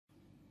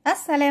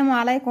السلام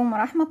عليكم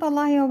ورحمة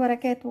الله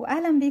وبركاته.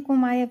 اهلا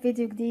بيكم معايا في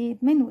فيديو جديد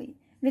من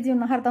فيديو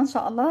النهاردة ان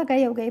شاء الله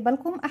جاية وجايبه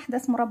لكم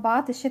احدث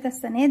مربعات الشتاء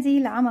السنة دي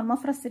لعمل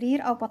مفرش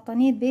سرير او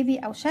بطانية بيبي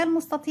او شال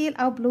مستطيل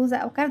او بلوزة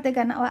او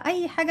كارديجان او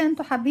اي حاجة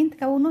انتوا حابين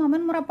تكونوها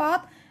من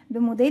مربعات.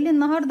 بموديل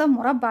النهاردة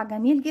مربع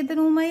جميل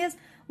جدا ومميز،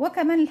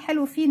 وكمان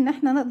الحلو فيه ان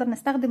احنا نقدر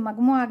نستخدم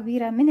مجموعة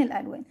كبيرة من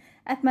الالوان.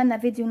 اتمنى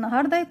فيديو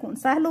النهاردة يكون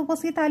سهل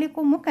وبسيط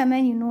عليكم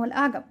وكمان ينول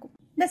اعجابكم.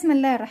 بسم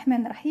الله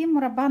الرحمن الرحيم.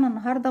 مربعنا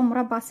النهارده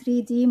مربع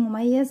 3D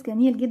مميز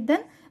جميل جدا،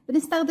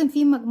 بنستخدم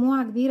فيه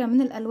مجموعه كبيره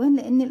من الالوان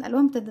لان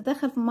الالوان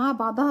بتتداخل مع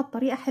بعضها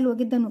بطريقه حلوه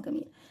جدا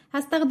وجميله.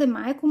 هستخدم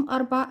معاكم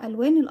 4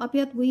 الوان،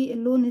 الابيض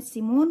واللون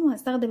السيمون،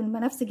 وهستخدم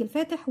البنفسجي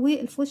الفاتح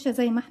والفوشيا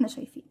زي ما احنا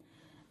شايفين.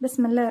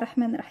 بسم الله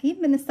الرحمن الرحيم.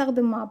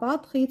 بنستخدم مع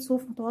بعض خيط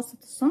صوف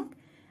متوسط السمك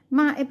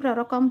مع ابره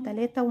رقم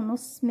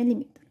 3.5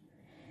 ملم.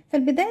 في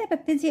البداية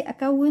ببتدي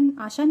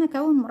عشان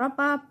اكون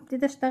مربع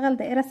ببتدي اشتغل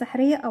دائرة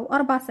سحرية او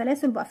 4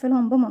 سلاسل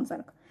بقفلهم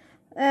بمنزلقة.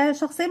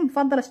 شخصيا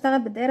بفضل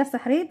اشتغل بالدائرة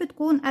السحرية،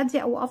 بتكون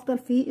ادي او افضل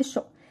في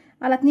الشغل.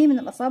 على 2 من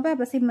الاصابع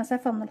بسيب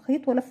مسافة من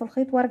الخيط والف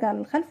الخيط وارجع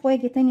للخلف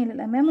واجي تاني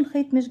للامام.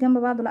 الخيط مش جنب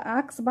بعضه، لا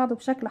عكس بعضه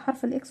بشكل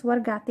حرف الاكس،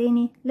 وارجع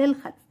تاني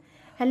للخلف.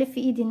 هلف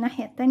ايدي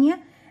الناحية التانية.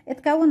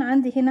 اتكون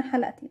عندي هنا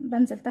حلقتين،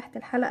 بنزل تحت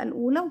الحلقة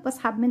الاولى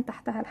وبسحب من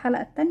تحتها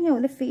الحلقة التانية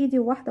والف ايدي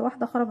واحدة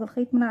واحدة اخرج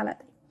الخيط من على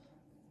ايدي.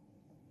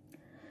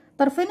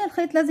 طرفين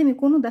الخيط لازم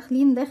يكونوا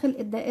داخلين داخل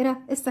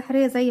الدائرة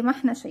السحرية زي ما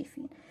احنا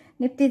شايفين.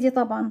 نبتدي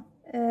طبعا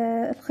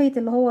الخيط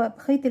اللي هو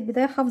خيط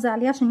البداية حافظة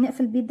عليه عشان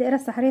نقفل بيه الدائرة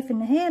السحرية في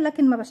النهاية،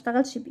 لكن ما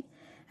بشتغلش بيه.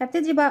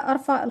 هبتدي بقى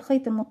ارفع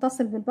الخيط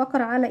المتصل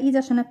بالبكرة على ايدي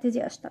عشان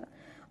ابتدي اشتغل.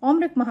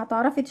 عمرك ما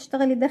هتعرفي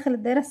تشتغلي داخل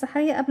الدائرة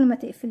السحرية قبل ما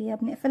تقفليها.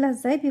 بنقفلها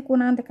ازاي؟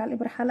 بيكون عندك على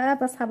الابرة حلقة،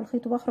 بسحب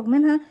الخيط وبخرج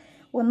منها.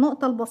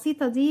 والنقطة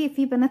البسيطة دي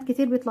في بنات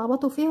كتير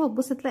بيتلخبطوا فيها،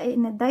 وتبص تلاقي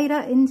ان الدايرة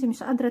انت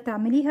مش قادرة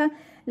تعمليها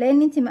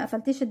لان انت ما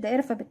قفلتيش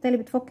الدائرة، فبالتالي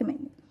بتفك منك.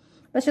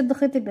 بشد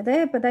خيط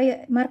البداية،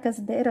 بضيق مركز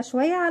الدائرة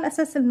شوية على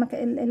اساس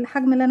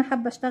الحجم اللي انا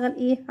حابة اشتغل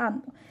ايه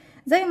عنده.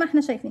 زي ما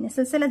احنا شايفين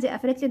السلسلة دي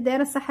قفلت لي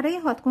الدائرة السحرية،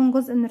 وهتكون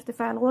جزء من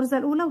ارتفاع الغرزة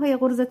الاولى وهي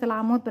غرزة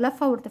العمود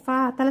بلفة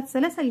وارتفاعها 3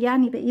 سلاسل،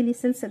 يعني باقي لي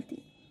سلسلتين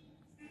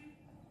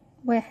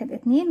 1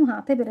 2،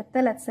 وهعتبر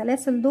ال3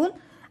 سلاسل دول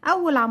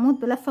اول عمود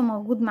بلفة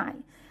موجود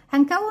معايا.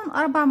 هنكون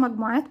 4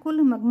 مجموعات،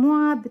 كل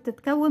مجموعة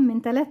بتتكون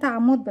من 3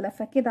 عمود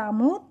بلفة. كده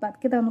عمود، بعد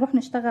كده هنروح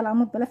نشتغل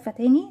عمود بلفة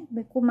تاني،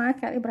 بيكون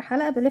معاك على الابرة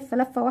حلقة، بلف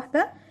لفة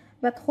واحدة،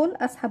 بدخل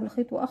اسحب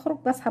الخيط واخرج،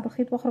 بسحب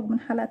الخيط واخرج من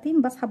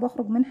حلقتين، بسحب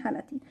واخرج من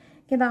حلقتين.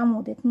 كده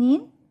عمود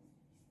 2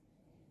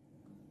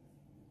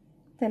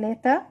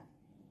 3.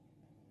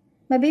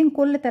 ما بين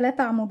كل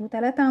 3 عمود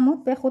و3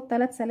 عمود باخد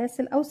 3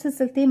 سلاسل او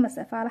سلسلتين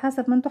مسافة على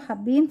حسب ما انتوا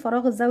حابين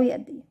فراغ الزاوية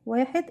قد ايه.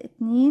 1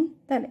 2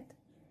 3.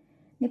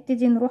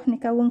 نبتدي نروح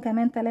نكون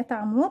كمان 3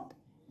 عمود.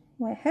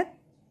 1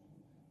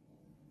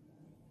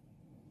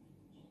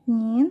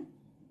 2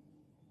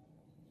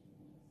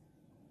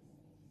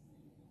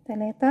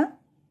 3.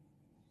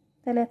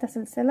 3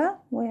 سلسلة.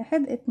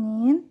 1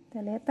 2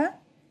 3.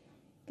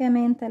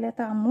 كمان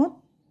 3 عمود.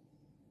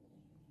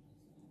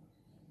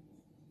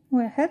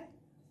 1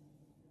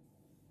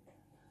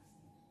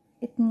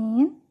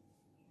 2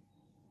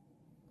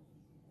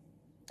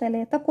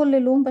 3.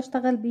 كل لون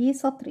بشتغل بيه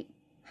سطرين.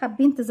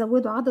 حابين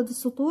تزودوا عدد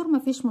السطور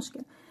مفيش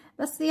مشكلة،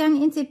 بس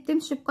يعني انتي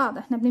بتمشي بقاعدة،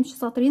 احنا بنمشي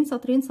سطرين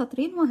سطرين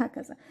سطرين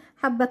وهكذا.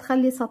 حابة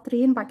تخلي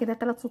سطرين، بعد كده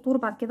 3 سطور،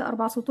 بعد كده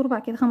 4 سطور،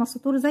 بعد كده 5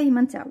 سطور، زي ما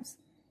انتي عاوزة.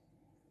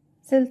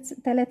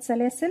 3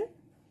 سلاسل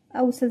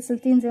او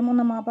سلسلتين زي ما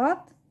قلنا مع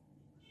بعض،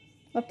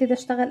 وابتدي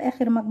اشتغل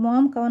اخر مجموعة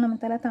مكونة من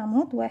 3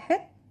 عمود. 1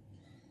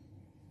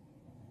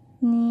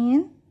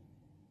 2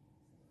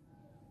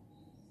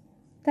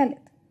 3.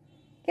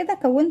 كده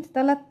كونت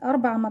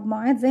 4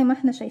 مجموعات زي ما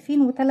احنا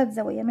شايفين، و3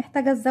 زوايا.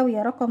 محتاجة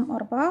الزاوية رقم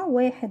 4.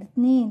 1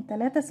 2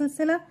 3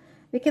 سلسلة.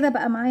 بكده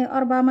بقى معايا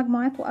 4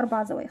 مجموعات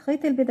و4 زوايا.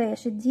 خيط البداية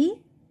شديه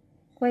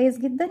كويس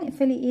جدا،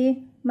 اقفلي ايه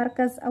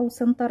مركز او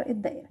سنتر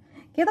الدائرة.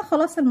 كده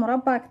خلاص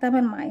المربع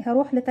اكتمل معايا.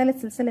 هروح ل3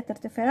 سلسلة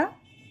ارتفاع،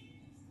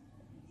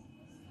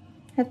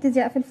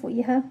 هبتدي اقفل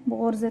فوقيها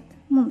بغرزة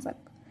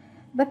منزلقة.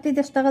 ببتدي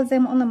اشتغل زي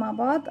ما قلنا مع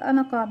بعض.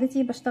 انا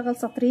قاعدتي بشتغل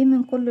سطرين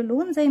من كل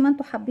لون، زي ما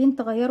انتوا حابين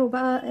تغيروا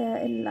بقى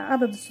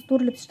عدد السطور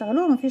اللي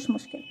بتشتغلوها مفيش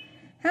مشكله.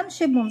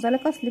 همشي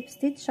بمنزلقه سليب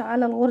ستيتش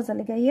على الغرزه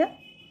اللي جايه،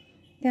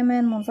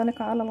 كمان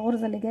منزلقه على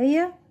الغرزه اللي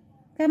جايه،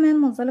 كمان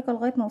منزلقه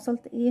لغايه ما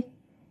وصلت ايه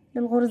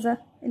للغرزه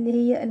اللي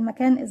هي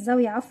المكان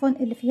الزاويه عفوا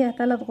اللي فيها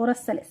 3 غرز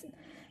سلاسل.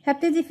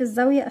 هبتدي في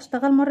الزاويه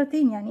اشتغل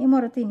مرتين. يعني ايه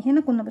مرتين؟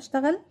 هنا كنا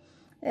بشتغل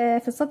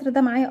في السطر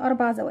ده معايا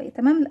 4 زوايا،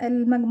 تمام.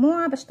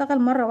 المجموعة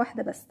بشتغل مرة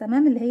واحدة بس،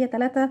 تمام، اللي هي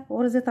 3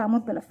 غرزة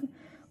عمود بلفة.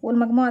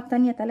 والمجموعة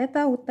التانية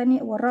 3،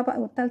 والتانية والرابعة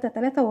والتالتة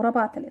 3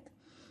 والرابعة 3.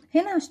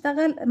 هنا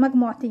هشتغل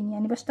مجموعتين،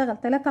 يعني بشتغل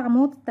 3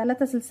 عمود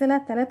 3 سلسلة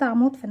 3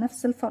 عمود في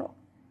نفس الفراغ.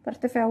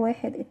 برتفع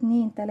 1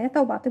 2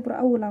 3 وبعتبره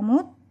اول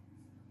عمود.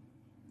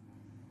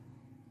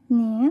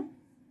 2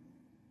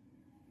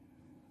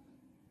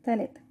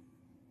 3.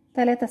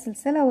 3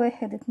 سلسلة.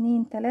 1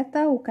 2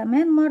 3.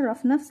 وكمان مرة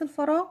في نفس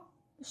الفراغ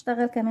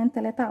اشتغل كمان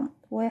 3 عمود.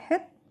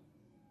 1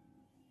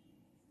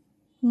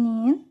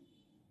 2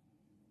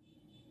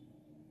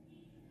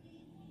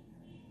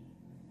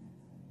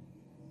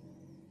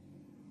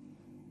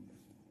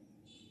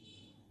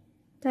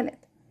 3.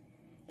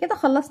 كده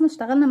خلصنا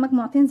اشتغلنا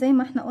مجموعتين زي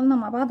ما احنا قلنا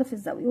مع بعض في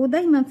الزاويه.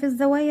 ودايما في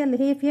الزوايا اللي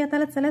هي فيها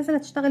 3 سلاسل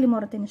هتشتغلي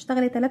مرتين،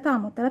 اشتغلي 3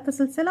 عمود 3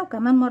 سلسله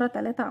وكمان مره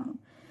 3 عمود.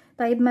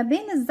 طيب ما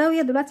بين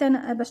الزاويه دلوقتي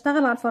انا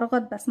بشتغل على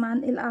الفراغات بس، مع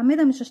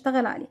الاعمده مش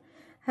هشتغل عليها.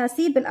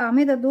 هسيب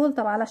الاعمده دول،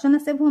 طب علشان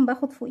اسيبهم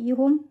باخد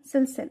فوقيهم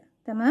سلسله.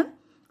 تمام.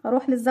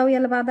 اروح للزاويه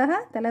اللي بعدها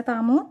 3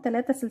 عمود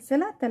 3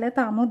 سلسله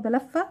 3 عمود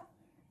بلفه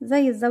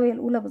زي الزاويه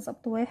الاولى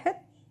بالظبط. 1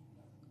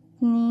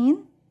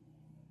 2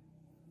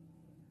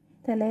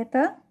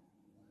 3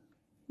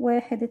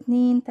 1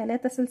 2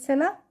 3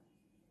 سلسلة،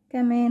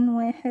 كمان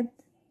 1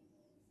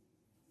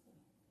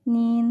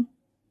 2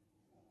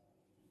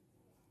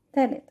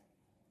 3.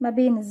 ما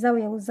بين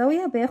الزاوية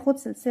والزاوية باخد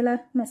سلسلة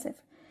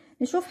مسافة.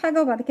 نشوف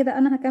حاجة وبعد كده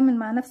انا هكمل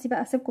مع نفسي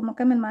بقى، اسيبكم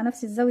اكمل مع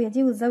نفسي الزاوية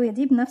دي والزاوية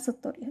دي بنفس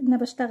الطريقة. انا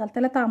بشتغل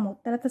 3 عمود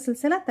 3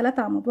 سلسلة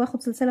 3 عمود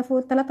واخد سلسلة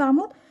فوق ال3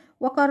 عمود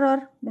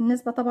واكرر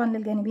بالنسبة طبعا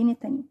للجانبين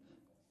التانيين.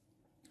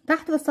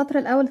 تحت في السطر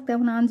الاول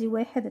تكون عندي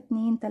 1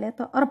 2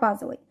 3 4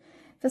 زوايا.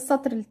 في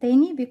السطر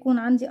الثاني بيكون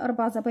عندي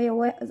 4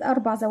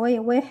 زوايا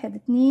 1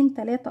 2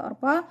 3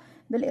 4،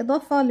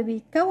 بالاضافه اللي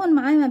بيتكون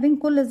معايا ما بين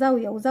كل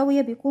زاويه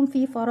وزاويه بيكون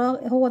في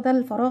فراغ، هو ده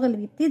الفراغ اللي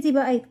بيبتدي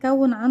بقى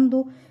يتكون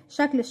عنده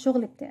شكل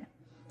الشغل بتاعي.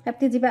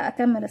 هبتدي بقى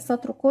اكمل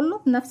السطر كله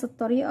بنفس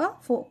الطريقه،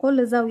 فوق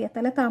كل زاويه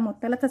 3 عمود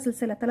 3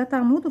 سلسله 3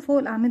 عمود، وفوق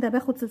الاعمده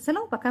باخد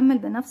سلسله وبكمل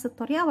بنفس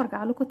الطريقه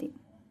وارجع لكم تاني.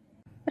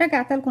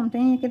 رجعت لكم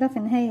تاني كده في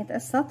نهايه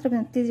السطر.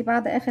 بنبتدي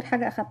بعد اخر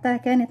حاجه اخدتها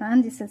كانت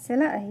عندي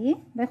سلسله اهي،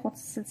 باخد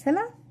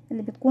السلسله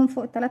اللي بتكون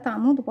فوق ال3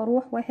 عمود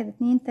وبروح 1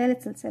 2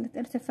 3 سلسلة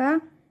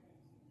ارتفاع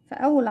في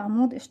اول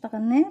عمود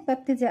اشتغلناه.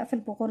 ببتدي اقفل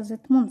بغرزة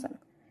منزلقة،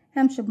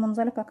 همشي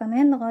بمنزلقة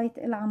كمان لغاية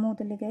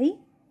العمود اللي جاي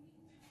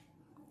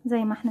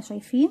زي ما احنا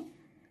شايفين،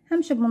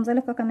 همشي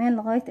بمنزلقة كمان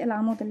لغاية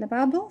العمود اللي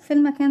بعده. في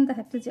المكان ده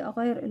هبتدي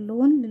اغير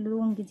اللون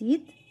للون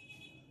جديد،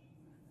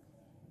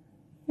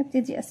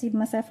 هبتدي اسيب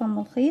مسافة من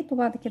الخيط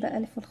وبعد كده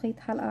الف الخيط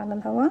حلقة على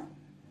الهواء.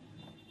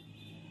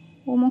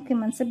 وممكن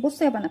ما نسيب،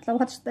 بصوا يا بنات لو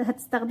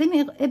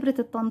هتستخدمي ابره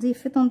التنظيف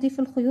في تنظيف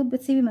الخيوط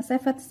بتسيبي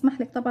مسافه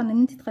تسمح لك طبعا ان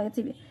انت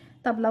تخيطي بيها.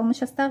 طب لو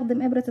مش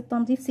هستخدم ابره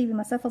التنظيف سيبي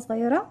مسافه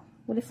صغيره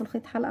ولفي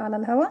الخيط حلقه على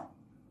الهواء.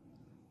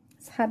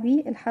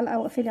 اسحبي الحلقه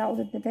واقفلي عقد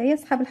البدايه،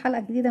 اسحبي الحلقه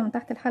الجديده من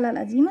تحت الحلقه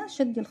القديمه،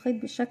 شدي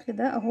الخيط بالشكل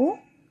ده اهو،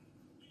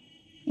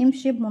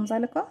 امشي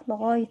بمنزلقه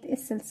لغايه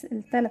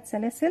ال3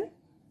 سلاسل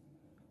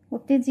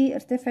وابتدي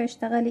ارتفعي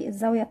اشتغلي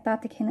الزاويه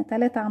بتاعتك هنا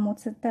 3 عمود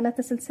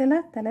 3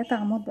 سلسله 3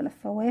 عمود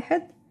بلفه.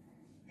 1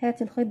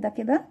 هاتي الخيط ده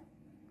كده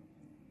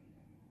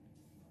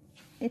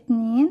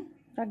 2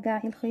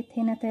 رجعي الخيط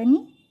هنا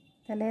تاني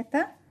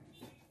 3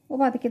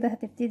 وبعد كده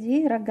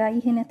هتبتدي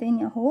رجعيه هنا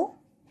تاني اهو،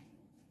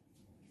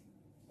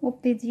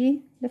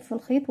 وابتدي لف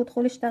الخيط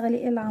وادخلي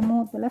اشتغلي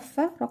العمود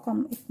بلفة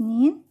رقم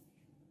 2.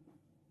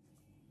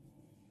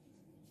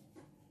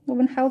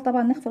 وبنحاول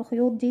طبعا نخفي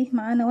الخيوط دي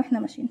معانا واحنا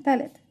ماشيين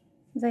 3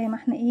 زي ما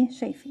احنا ايه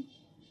شايفين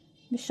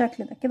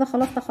بالشكل ده. كده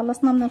خلاص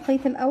تخلصنا من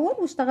الخيط الاول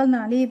واشتغلنا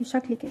عليه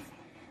بشكل كافي.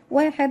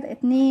 1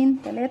 2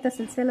 3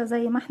 سلسلة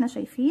زي ما احنا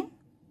شايفين،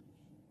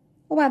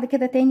 وبعد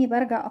كده تاني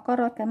برجع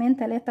اكرر كمان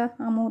 3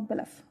 عمود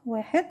بلفة.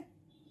 1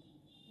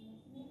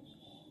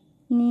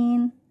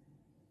 2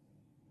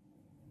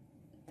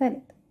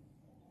 3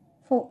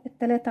 فوق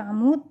ال3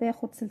 عمود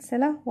باخد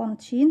سلسلة 1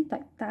 تشين.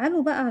 طيب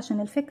تعالوا بقى عشان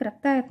الفكرة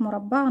بتاعت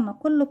مربعنا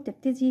كله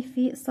بتبتدي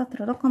في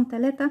السطر رقم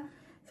 3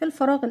 في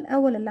الفراغ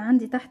الاول اللي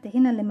عندي تحت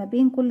هنا اللي ما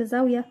بين كل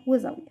زاوية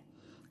وزاوية.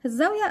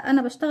 الزاوية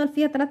انا بشتغل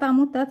فيها 3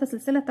 عمود 3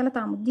 سلسلة 3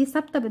 عمود، دي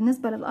ثابتة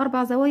بالنسبة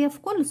للاربع زوايا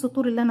في كل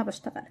السطور اللي انا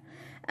بشتغلها.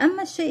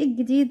 اما الشيء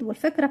الجديد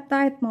والفكرة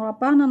بتاعت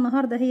مربعنا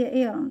النهاردة هي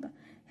ايه يا رندا؟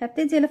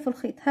 هبتدي الف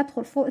الخيط،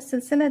 هدخل فوق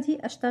السلسلة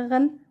دي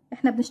اشتغل،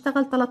 احنا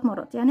بنشتغل 3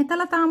 مرات يعني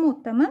 3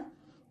 عمود. تمام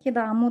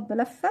كده عمود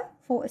بلفة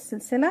فوق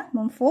السلسلة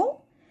من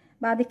فوق.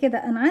 بعد كده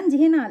انا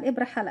عندي هنا على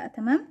الابرة حلقة.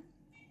 تمام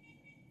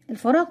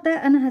الفراغ ده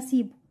انا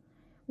هسيبه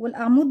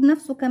والعمود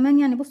نفسه كمان،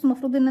 يعني بصوا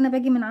المفروض ان انا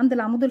باجي من عند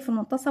العمود اللي في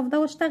المنتصف ده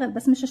واشتغل،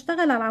 بس مش هشتغل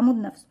على العمود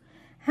نفسه،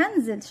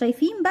 هنزل.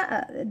 شايفين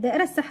بقى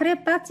الدائره السحريه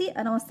بتاعتي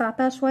انا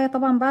وسعتها شويه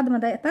طبعا بعد ما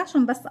ضايقتها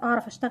عشان بس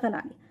اعرف اشتغل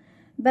عليها.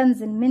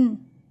 بنزل من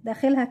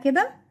داخلها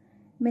كده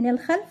من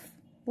الخلف،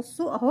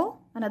 بصوا اهو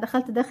انا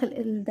دخلت داخل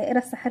الدائره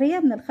السحريه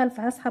من الخلف،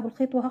 هسحب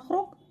الخيط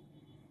وهخرج،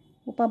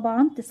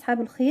 وطبعا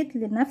تسحب الخيط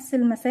لنفس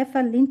المسافه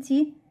اللي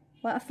انتي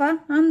واقفه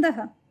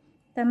عندها.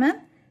 تمام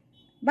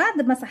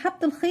بعد ما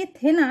سحبت الخيط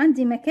هنا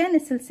عندي مكان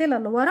السلسله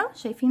اللي ورا،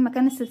 شايفين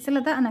مكان السلسله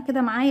ده؟ انا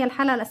كده معايا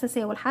الحلقه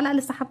الاساسيه والحلقه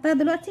اللي سحبتها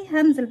دلوقتي.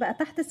 هنزل بقى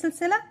تحت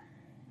السلسله،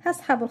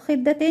 هسحب الخيط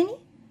ده تاني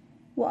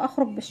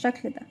واخرج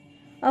بالشكل ده،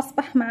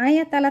 اصبح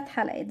معايا 3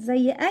 حلقات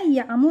زي اي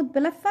عمود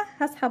بلفه.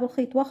 هسحب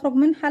الخيط واخرج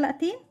من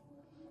حلقتين،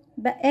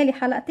 بقالي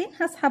حلقتين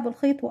هسحب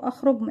الخيط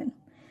واخرج منه،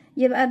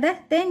 يبقى ده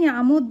تاني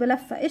عمود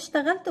بلفه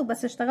اشتغلته،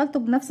 بس اشتغلته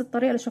بنفس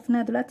الطريقه اللي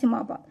شفناها دلوقتي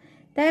مع بعض.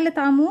 تالت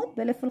عمود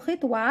بلف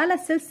الخيط وعلى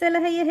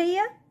السلسلة هي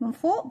من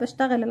فوق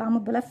بشتغل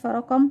العمود بلفة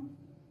رقم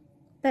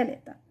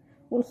 3.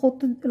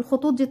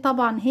 والخطوط دي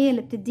طبعا هي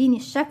اللي بتديني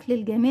الشكل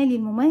الجمالي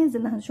المميز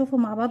اللي هنشوفه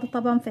مع بعض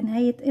طبعا في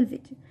نهاية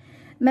الفيديو.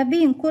 ما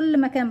بين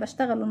كل مكان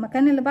بشتغل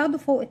والمكان اللي بعده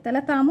فوق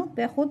ال3 عمود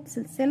باخد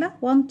سلسلة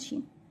 1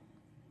 تشين.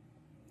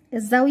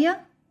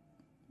 الزاوية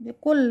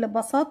بكل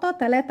بساطة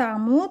 3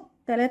 عمود،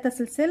 3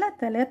 سلسلة،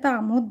 3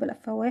 عمود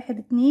بلفة، 1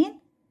 2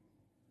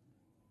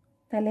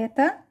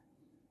 3،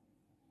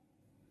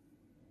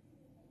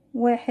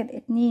 1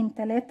 2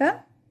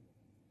 3.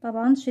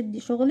 طبعا شدي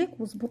شغلك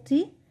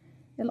واظبطي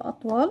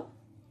الاطوال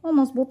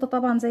ومظبوطه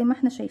طبعا زي ما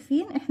احنا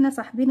شايفين. احنا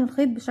ساحبين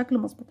الخيط بشكل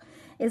مظبوط.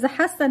 اذا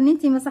حاسه ان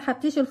انتي ما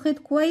سحبتيش الخيط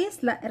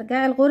كويس، لا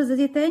ارجعي الغرزه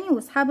دي تاني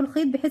واسحبي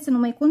الخيط بحيث انه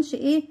ما يكونش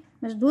ايه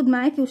مشدود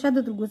معاكي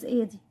وشدد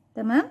الجزئيه دي.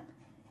 تمام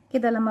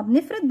كده لما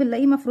بنفرد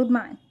بنلاقيه مفرود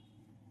معانا.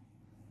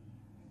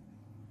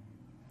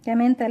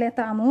 كمان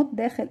 3 عمود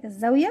داخل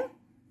الزاويه،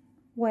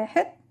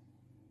 1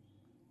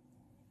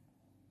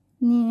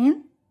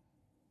 2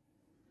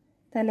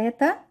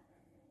 3.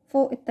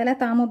 فوق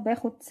ال3 عمود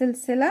باخد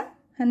سلسله.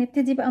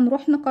 هنبتدي بقى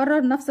نروح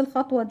نكرر نفس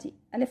الخطوه دي،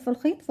 الف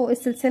الخيط فوق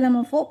السلسله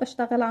من فوق،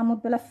 بشتغل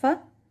عمود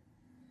بلفه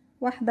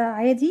واحده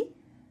عادي.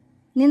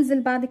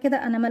 ننزل بعد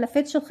كده، انا ما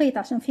لفتش الخيط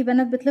عشان في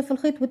بنات بتلف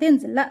الخيط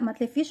وتنزل، لا ما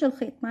تلفيش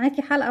الخيط،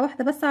 معاكي حلقه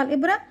واحده بس على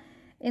الابره.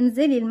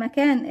 انزلي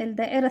المكان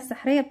الدائره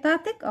السحريه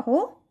بتاعتك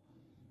اهو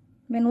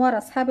من ورا،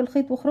 اسحبي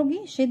الخيط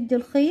واخرجي، شدي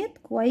الخيط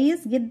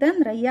كويس جدا،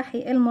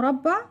 ريحي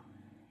المربع،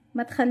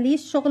 ما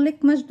تخليش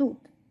شغلك مشدود.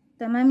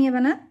 تمام يا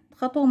بنات،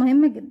 خطوه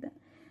مهمه جدا.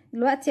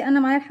 دلوقتي انا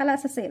معايا الحلقه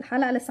الاساسيه،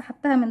 الحلقه اللي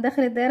سحبتها من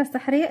داخل الدائره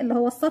السحريه اللي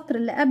هو السطر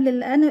اللي قبل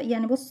اللي انا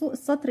يعني بصوا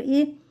السطر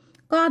ايه،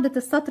 قاعده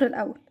السطر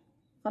الاول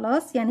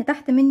خلاص، يعني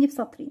تحت مني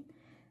بسطرين.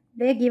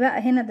 باجي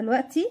بقى هنا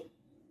دلوقتي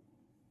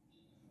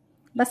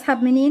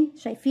بسحب منين،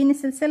 شايفين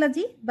السلسله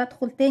دي،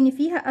 بدخل تاني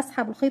فيها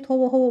اسحب الخيط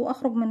هو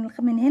واخرج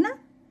من هنا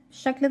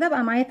بالشكل ده.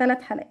 بقى معايا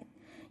 3 حلقات.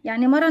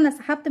 يعني مره انا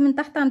سحبت من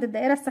تحت عند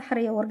الدائره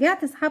السحريه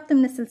ورجعت سحبت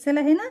من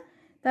السلسله هنا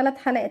 3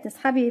 حلقات،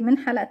 اسحبي من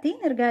حلقتين،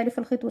 ارجعي لف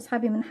الخيط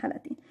واسحبي من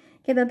حلقتين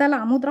كده. ده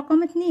العمود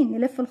رقم 2.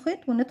 نلف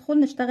الخيط وندخل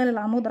نشتغل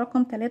العمود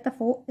رقم 3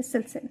 فوق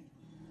السلسله.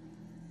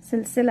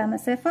 سلسله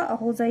مسافه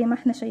اهو زي ما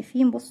احنا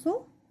شايفين، بصوا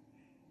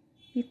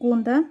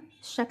بيكون ده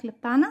الشكل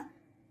بتاعنا.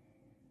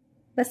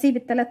 بسيب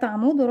ال3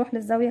 عمود واروح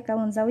للزاويه،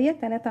 كون زاويه،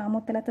 3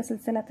 عمود، 3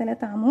 سلسله،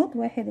 3 عمود،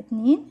 1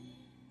 2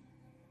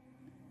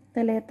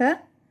 3،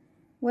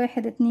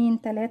 1 2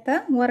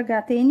 3، وارجع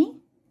تاني،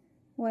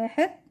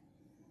 1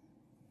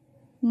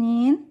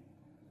 2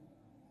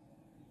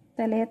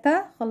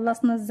 3.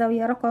 خلصنا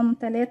الزاويه رقم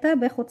 3.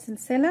 باخد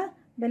سلسله،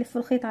 بلف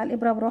الخيط على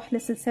الابره، بروح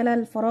للسلسله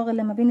الفراغ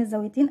اللي ما بين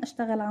الزاويتين،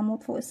 اشتغل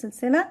عمود فوق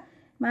السلسله.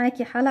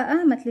 معاكي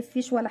حلقه، ما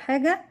تلفيش ولا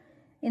حاجه.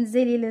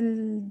 انزلي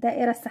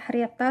للدائره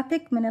السحريه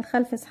بتاعتك من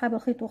الخلف، اسحبي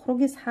الخيط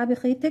واخرجي، اسحبي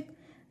خيطك،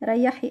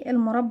 ريحي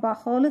المربع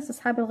خالص،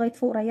 اسحبي لغايه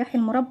فوق، ريحي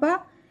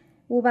المربع.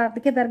 وبعد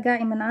كده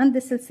ارجعي من عند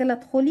السلسله،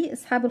 ادخلي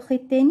اسحبي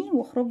الخيط تاني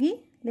واخرجي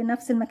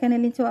لنفس المكان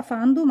اللي انت واقفه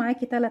عنده.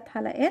 معاكي 3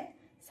 حلقات،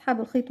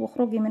 اسحبي الخيط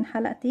واخرجي من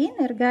حلقتين،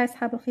 ارجعي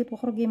اسحبي الخيط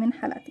واخرجي من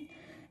حلقتين.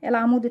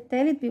 العمود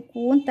الثالث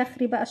بيكون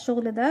تخري بقى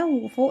الشغل ده،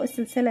 وفوق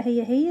السلسله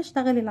هي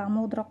اشتغلي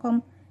العمود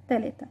رقم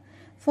 3.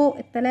 فوق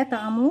ال3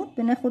 عمود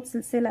بناخد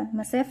سلسله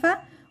مسافه،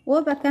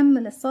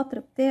 وبكمل السطر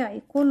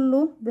بتاعي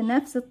كله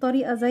بنفس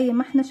الطريقه زي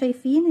ما احنا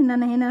شايفين. ان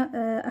انا هنا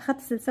اخدت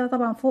السلسله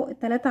طبعا فوق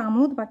ال3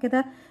 عمود، بعد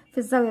كده في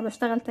الزاويه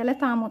بشتغل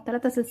 3 عمود،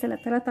 3 سلسله،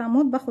 3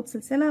 عمود، باخد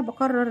سلسله،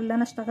 بكرر اللي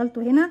انا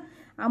اشتغلته هنا،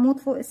 عمود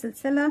فوق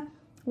السلسله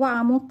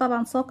وعمود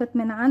طبعا ساقط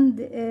من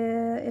عند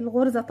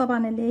الغرزه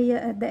طبعا اللي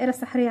هي الدائره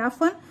السحريه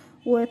عفوا.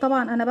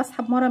 وطبعا انا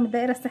بسحب مره من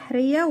الدائره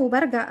السحريه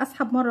وبرجع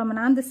اسحب مره من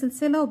عند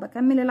السلسله،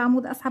 وبكمل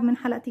العمود اسحب من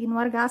حلقتين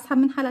وارجع اسحب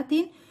من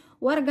حلقتين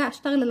وارجع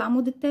اشتغل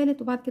العمود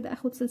الثالث، وبعد كده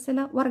اخد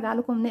سلسله وارجع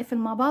لكم نقفل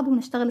مع بعض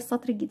ونشتغل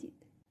السطر الجديد.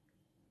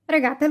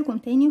 رجعت لكم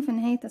تاني، وفي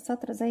نهايه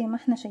السطر زي ما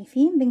احنا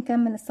شايفين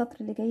بنكمل السطر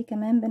اللي جاي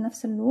كمان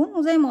بنفس اللون.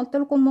 وزي ما قلت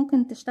لكم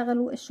ممكن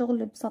تشتغلوا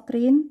الشغل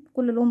بسطرين،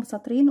 كل لون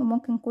بسطرين،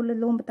 وممكن كل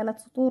لون ب3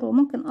 سطور،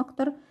 وممكن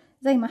اكتر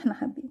زي ما احنا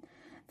حابين.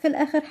 في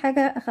الاخر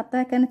حاجه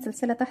اخدتها كانت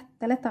سلسله تحت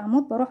 3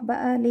 عمود، بروح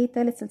بقى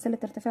لثالث سلسله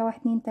ارتفاع 1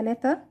 2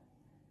 3،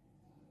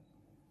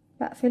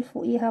 بقفل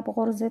فوقيها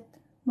بغرزه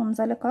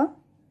منزلقه.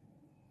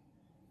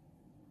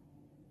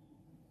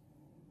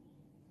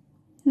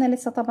 احنا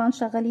لسه طبعا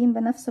شغالين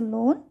بنفس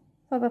اللون،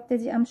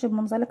 فببتدي امشي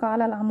بمنزلقه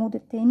على العمود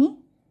التاني،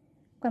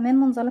 وكمان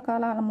منزلقه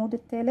على العمود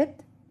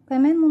التالت،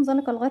 وكمان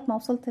منزلقه لغايه ما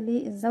وصلت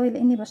للزاويه،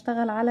 لاني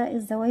بشتغل على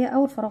الزوايا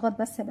او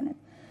الفراغات بس يا بنات.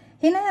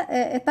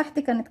 هنا تحت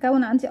كانت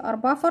كون عندي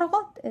 4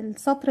 فراغات،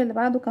 السطر اللي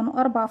بعده كانوا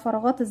 4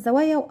 فراغات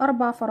الزوايا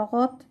و4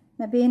 فراغات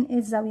ما بين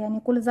الزاويه، يعني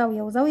كل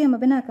زاويه وزاويه ما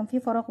بينها كان في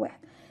فراغ واحد.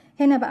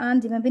 هنا بقى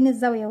عندي ما بين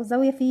الزاويه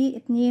والزاويه في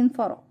 2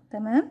 فراغ.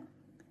 تمام،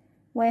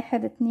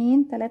 1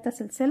 2 3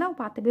 سلسلة،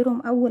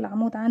 وبعتبرهم اول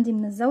عمود عندي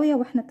من الزاوية.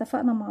 واحنا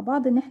اتفقنا مع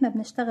بعض ان احنا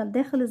بنشتغل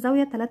داخل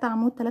الزاوية 3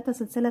 عمود، 3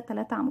 سلسلة،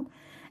 3 عمود.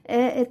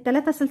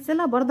 ال3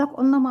 سلسلة برضك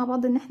قلنا مع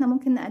بعض ان احنا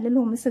ممكن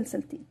نقللهم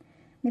لسلسلتين.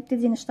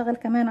 نبتدي نشتغل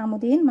كمان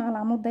عمودين مع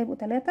العمود ده يبقوا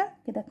 3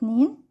 كده،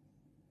 2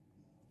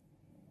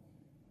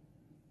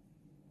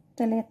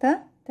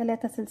 3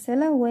 3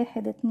 سلسلة،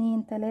 1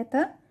 2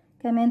 3،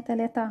 كمان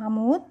 3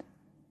 عمود،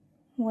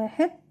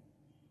 1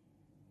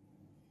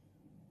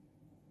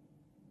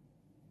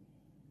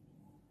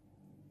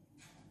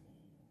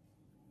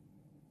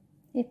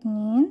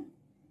 2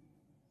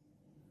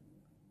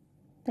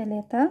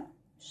 3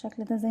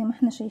 بالشكل ده زي ما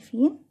احنا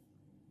شايفين.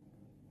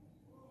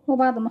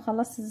 وبعد ما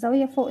خلصت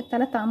الزاوية فوق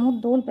الثلاث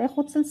عمود دول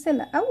باخد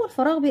سلسلة. اول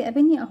فراغ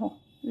بيقابلني اهو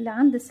اللي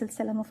عند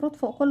السلسلة، المفروض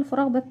فوق كل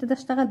فراغ ببتدي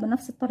اشتغل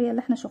بنفس الطريقة اللي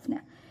احنا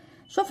شفناها.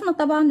 شفنا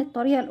طبعا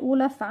الطريقة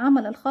الاولى في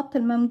عمل الخط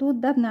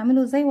الممدود ده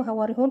بنعمله ازاي،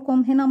 وهوريه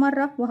لكم هنا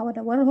مرة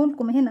وهوريه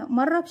لكم هنا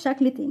مرة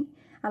بشكل تاني،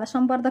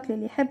 علشان برضك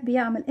للي يحب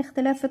يعمل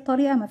اختلاف في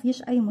الطريقة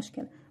مفيش اي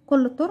مشكلة.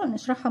 كل الطرق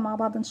نشرحها مع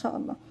بعض ان شاء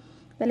الله.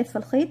 بلف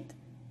الخيط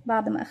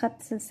بعد ما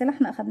اخدت سلسلة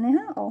احنا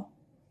اخدناها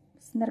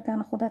بس نرجع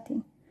ناخدها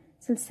تاني.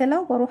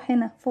 سلسلة وبروح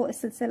هنا فوق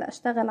السلسلة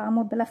اشتغل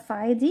عمود بلفة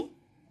عادي.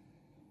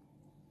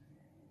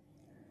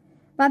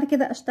 بعد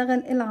كده اشتغل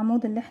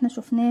العمود اللي احنا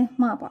شفناه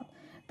مع بعض.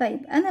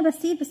 طيب انا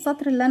بسيب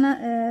السطر اللي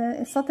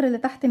انا السطر اللي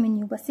تحت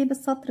مني، وبسيب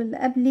السطر اللي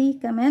قبلي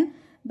كمان،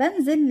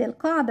 بنزل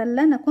للقاعدة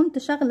اللي انا كنت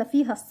شغلة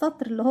فيها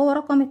السطر اللي هو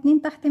رقم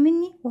 2 تحت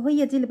مني،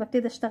 وهي دي اللي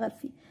ببتدي اشتغل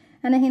فيه.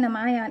 انا هنا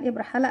معايا على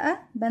الابرة حلقة،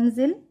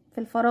 بنزل في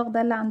الفراغ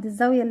ده اللي عند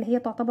الزاوية اللي هي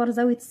تعتبر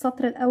زاوية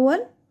السطر الاول،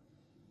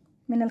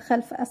 من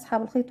الخلف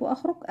اسحب الخيط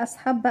واخرج،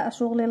 اسحب بقى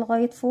شغلي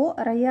لغاية فوق،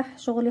 اريح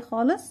شغلي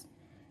خالص.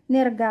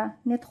 نرجع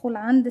ندخل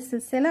عند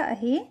السلسلة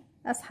اهي،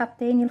 اسحب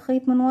تاني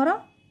الخيط من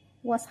ورا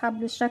واسحب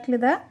بالشكل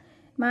ده.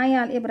 معايا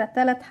على الابرة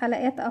 3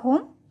 حلقات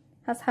اهم،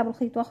 هسحب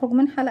الخيط واخرج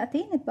من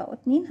حلقتين، اتبقوا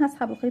 2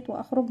 هسحب الخيط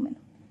واخرج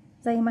منهم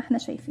زي ما احنا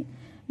شايفين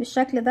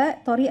بالشكل ده.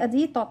 الطريقة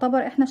دي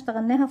تعتبر احنا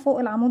اشتغلناها فوق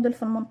العمود اللي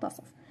في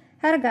المنتصف.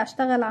 هرجع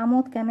اشتغل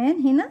عمود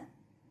كمان هنا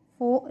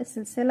فوق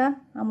السلسلة،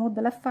 عمود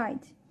بلفة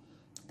عادي.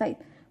 طيب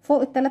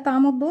فوق ال3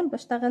 عمود دول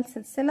بشتغل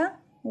سلسلة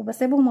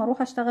وبسيبهم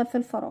واروح اشتغل في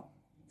الفراغ.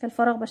 في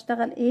الفراغ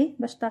بشتغل ايه؟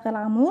 بشتغل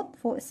عمود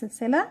فوق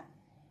السلسلة.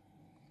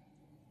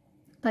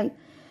 طيب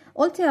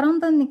قلت يا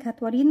رندا انك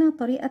هتورينا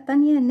طريقة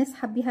تانية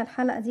نسحب بيها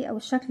الحلقة دي، او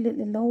الشكل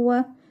اللي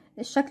هو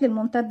الشكل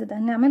الممتد ده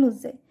هنعمله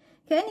ازاي.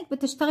 كأنك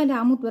بتشتغلي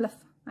عمود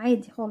بلفة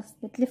عادي خالص،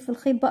 بتلف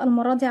الخيط بقى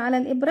المرة دي على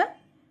الابرة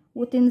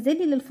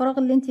وتنزلي للفراغ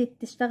اللي انت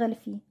تشتغلي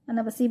فيه.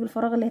 انا بسيب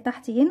الفراغ اللي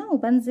تحتي هنا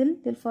وبنزل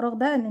للفراغ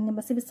ده، لان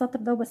بسيب السطر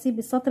ده وبسيب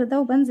السطر ده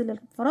وبنزل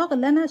للفراغ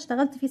اللي انا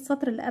اشتغلت فيه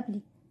السطر اللي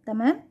قبلي.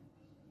 تمام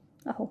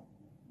اهو،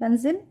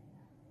 بنزل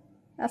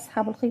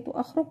اسحب الخيط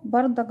واخرج،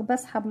 بردك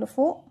بسحب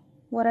لفوق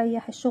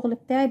واريح الشغل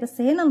بتاعي.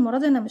 بس هنا المرة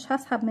دي انا مش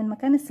هسحب من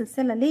مكان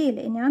السلسلة، ليه؟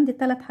 لاني عندي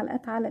 3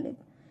 حلقات على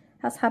الابرة.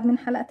 هسحب من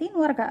حلقتين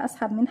وارجع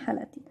اسحب من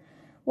حلقتين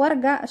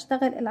وارجع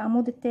اشتغل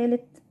العمود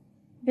الثالث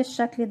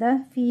بالشكل ده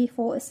في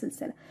فوق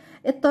السلسلة.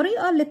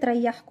 الطريقة اللي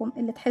تريحكم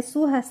اللي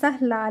تحسوها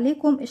سهلة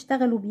عليكم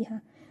اشتغلوا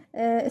بيها.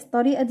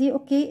 الطريقة دي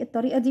اوكي،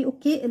 الطريقة دي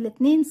اوكي،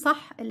 الاتنين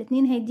صح،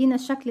 الاتنين هيدينا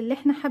الشكل اللي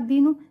احنا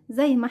حابينه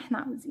زي ما احنا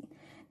عاوزين.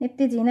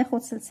 نبتدي ناخد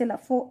سلسلة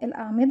فوق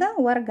الأعمدة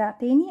وارجع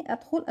تاني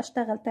ادخل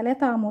اشتغل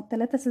 3 عمود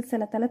 3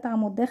 سلسلة 3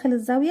 عمود داخل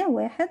الزاوية،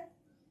 1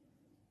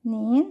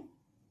 2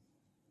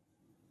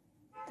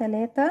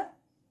 3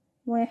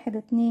 1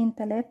 2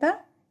 3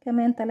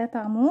 كمان 3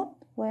 عمود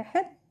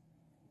 1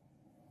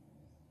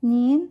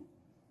 2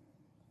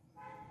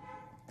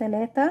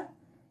 3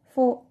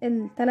 فوق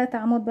ال3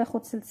 عمود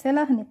باخد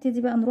سلسلة.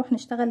 هنبتدي بقى نروح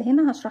نشتغل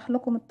هنا، هشرح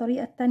لكم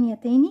الطريقة التانية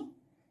تاني.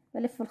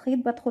 بلف الخيط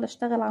بدخل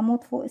اشتغل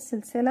عمود فوق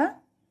السلسلة،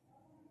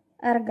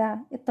 ارجع.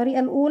 الطريقة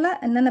الاولى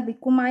ان انا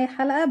بيكون معايا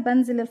حلقة،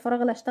 بنزل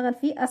الفراغ اللي اشتغل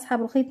فيه،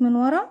 اسحب الخيط من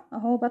ورا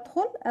اهو،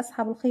 بدخل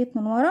اسحب الخيط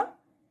من ورا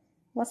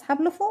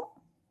واسحب لفوق،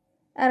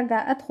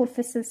 ارجع ادخل في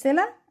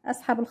السلسلة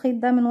اسحب الخيط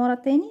ده من ورا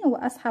تاني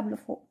واسحب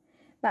لفوق.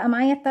 بقى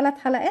معايا 3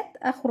 حلقات،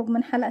 اخرج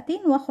من حلقتين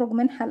واخرج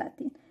من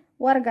حلقتين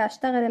وارجع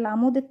اشتغل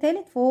العمود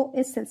الثالث فوق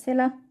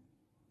السلسلة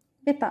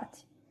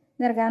بتاعتي.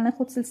 نرجع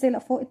ناخد سلسلة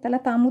فوق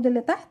ال3 عمود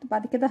اللي تحت،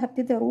 بعد كده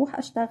هبتدي اروح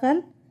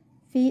اشتغل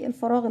في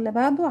الفراغ اللي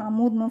بعده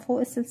عمود من فوق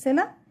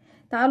السلسلة.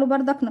 تعالوا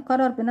بردك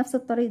نكرر بنفس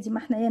الطريقة دي، ما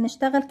احنا يا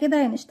نشتغل كده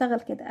يا نشتغل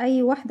كده،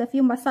 اي واحدة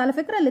فيهم، بس على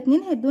فكرة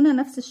الاتنين هيدونا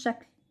نفس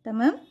الشكل.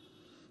 تمام.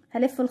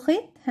 هلف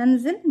الخيط،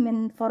 هنزل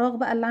من فراغ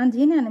بقى اللي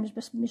عندي هنا، يعني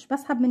مش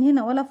بسحب من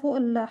هنا ولا فوق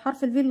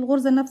الحرف الفي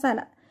الغرزة نفسها،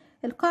 لا،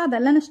 القاعدة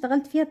اللي انا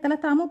اشتغلت فيها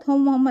ال3 عمود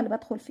هم اللي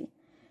بدخل فيه.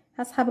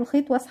 هسحب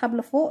الخيط واسحب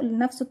لفوق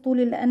لنفس الطول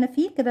اللي انا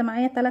فيه كده.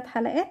 معايا 3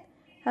 حلقات،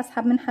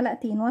 هسحب من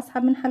حلقتين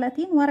واسحب من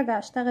حلقتين وارجع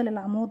اشتغل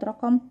العمود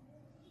رقم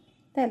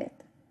 3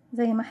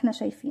 زي ما احنا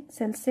شايفين،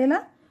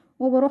 سلسلة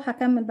وبروح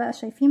اكمل بقى.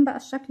 شايفين بقى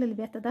الشكل اللي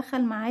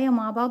بيتداخل معايا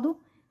مع بعضه،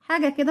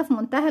 حاجة كده في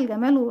منتهى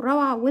الجمال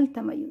والروعة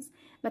والتميز.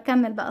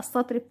 بكمل بقى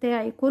السطر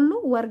بتاعي كله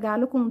وارجع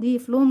لكم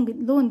نضيف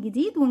لون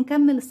جديد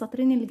ونكمل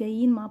السطرين اللي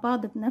جايين مع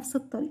بعض بنفس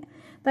الطريقة.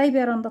 طيب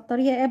يا رندا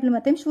الطريقة قبل ما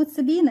تمشي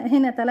وتسيبينا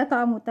هنا 3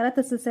 عمود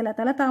 3 سلسلة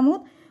 3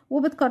 عمود،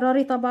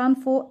 وبتكرري طبعا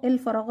فوق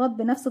الفراغات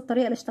بنفس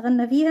الطريقة اللي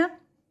اشتغلنا فيها،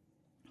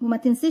 وما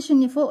تنسيش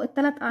ان فوق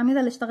ال3 اعمدة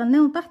اللي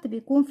اشتغلناهم تحت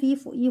بيكون في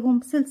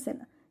فوقيهم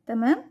سلسلة.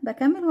 تمام.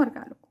 بكمل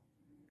وارجع لكم.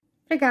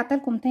 رجعت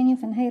لكم تاني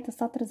في نهاية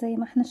السطر زي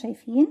ما احنا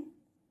شايفين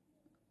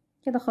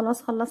كده.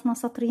 خلاص خلصنا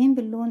سطرين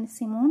باللون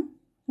السيمون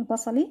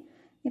البصلي.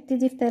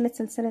 نبتدي في 3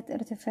 سلسلة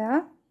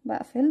ارتفاع،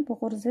 بقفل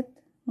بغرزة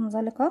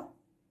منزلقة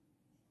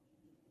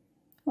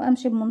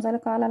وامشي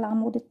بمنزلقة على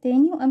العمود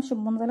التاني وامشي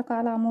بمنزلقة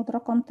على عمود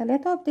رقم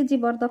 3، وابتدي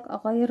بردك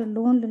اغير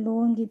اللون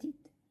للون جديد.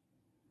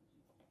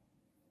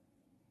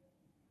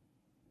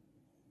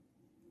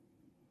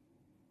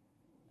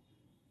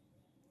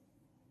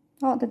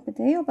 عقدة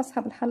بداية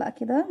وبسحب الحلقة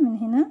كده من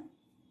هنا،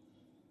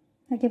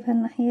 اجيبها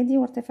الناحية دي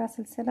وارتفع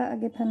سلسلة،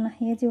 اجيبها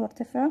الناحية دي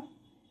وارتفع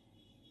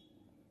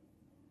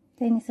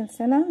تاني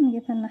سلسلة،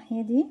 نجيبها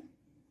الناحية دي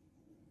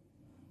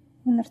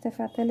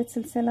ونرتفع تالت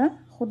سلسلة.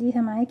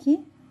 خديها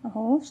معاكي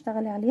اهو،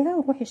 اشتغلي عليها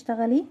وروحي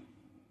اشتغلي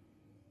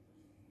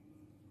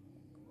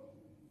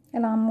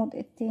العمود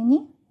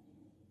التاني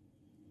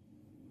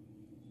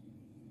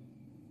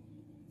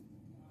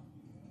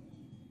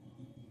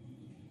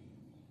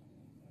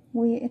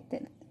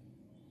والتالت.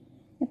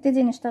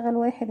 نبتدي نشتغل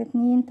 1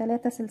 2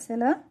 3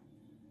 سلسلة،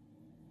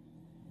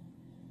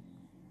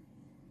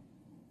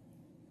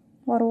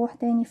 واروح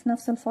تاني في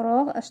نفس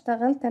الفراغ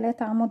اشتغل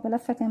 3 عمود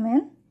بلفة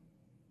كمان،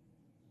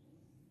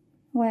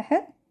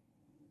 1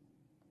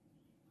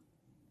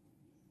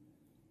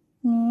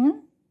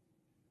 2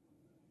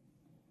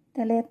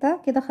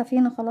 3 كده.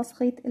 خفينا خلاص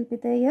خيط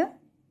البداية.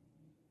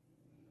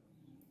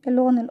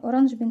 اللون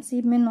الاورنج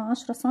بنسيب منه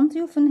 10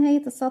 سنتي، وفي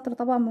نهاية السطر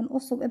طبعا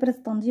بنقصه بإبرة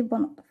التنظيف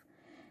بنضف.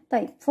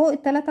 طيب فوق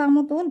ال3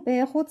 عمود دول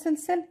باخد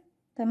سلسلة،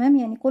 تمام؟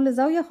 يعني كل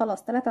زاوية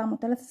خلاص 3 عمود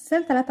 3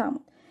 سلسلة 3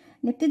 عمود.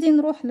 نبتدي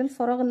نروح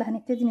للفراغ اللي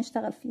هنبتدي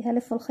نشتغل فيه،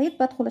 هلف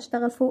الخيط بدخل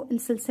اشتغل فوق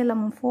السلسلة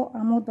من فوق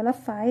عمود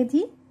بلفة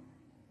عادي.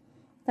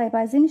 طيب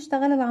عايزين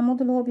نشتغل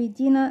العمود اللي هو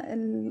بيدينا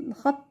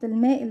الخط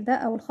المائل ده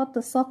او الخط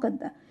الساقط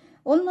ده.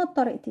 قلنا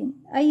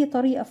الطريقتين، اي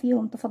طريقة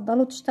فيهم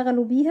تفضلوا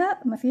تشتغلوا بيها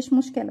مفيش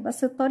مشكلة،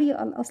 بس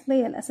الطريقة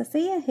الاصلية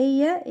الاساسية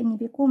هي ان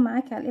بيكون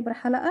معاكي على الابرة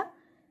حلقة،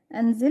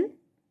 انزل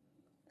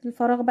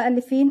الفراغ بقى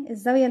اللي فين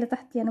الزاوية اللي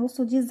تحت. يعني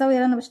بصوا دي الزاوية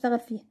اللي انا بشتغل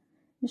فيها،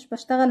 مش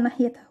بشتغل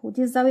ناحيتها،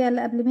 ودي الزاوية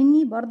اللي قبل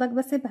مني بردك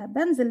بسيبها،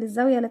 بنزل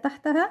للزاوية اللي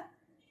تحتها،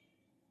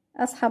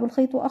 اسحب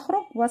الخيط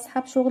واخرج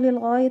واسحب شغلي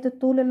لغاية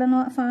الطول اللي انا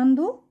واقفة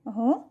عنده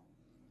اهو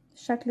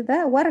بالشكل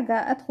ده،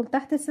 وارجع ادخل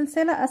تحت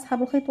السلسلة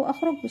اسحب الخيط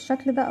واخرج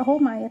بالشكل ده اهو.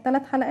 معايا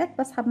 3 حلقات،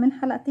 بسحب من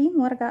حلقتين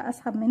وارجع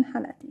اسحب من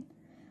حلقتين،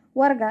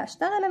 وارجع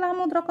اشتغل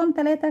العمود رقم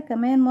 3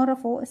 كمان مرة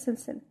فوق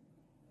السلسلة.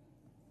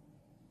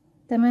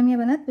 تمام يا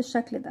بنات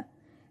بالشكل ده.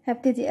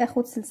 هبتدي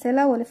اخد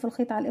سلسلة والف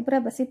الخيط على الابرة،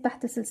 بسيب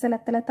تحت السلسلة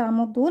ال3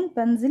 عمود دول،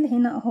 بنزل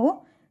هنا اهو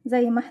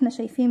زي ما احنا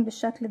شايفين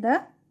بالشكل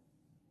ده.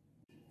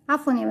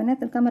 عفوا يا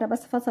بنات الكاميرا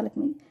بس فصلت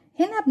مني.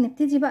 هنا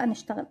بنبتدي بقى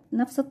نشتغل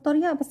نفس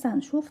الطريقة، بس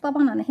هنشوف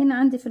طبعا انا هنا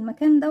عندي في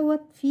المكان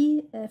دوت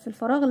في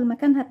الفراغ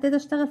المكان هبتدي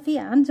اشتغل فيه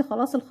عندي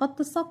خلاص الخط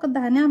الساقط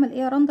ده. هنعمل ايه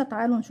يا رندا؟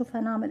 تعالوا نشوف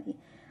هنعمل ايه.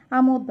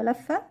 عمود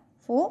بلفة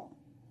فوق،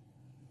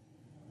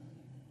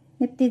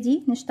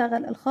 نبتدي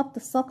نشتغل الخط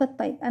الساقط.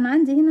 طيب انا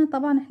عندي هنا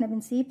طبعا احنا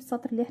بنسيب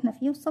السطر اللي احنا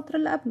فيه والسطر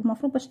اللي قبله،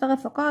 المفروض بشتغل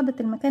في قاعدة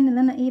المكان اللي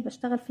انا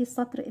بشتغل فيه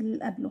السطر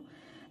اللي قبله.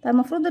 طيب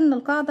المفروض ان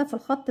القاعدة في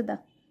الخط ده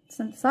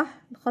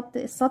صح،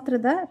 السطر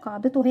ده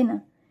قاعدته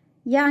هنا،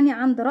 يعني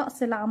عند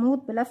رأس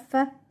العمود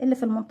بلفة اللي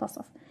في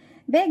المنتصف.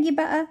 باجي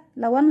بقى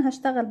لو انا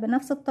هشتغل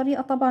بنفس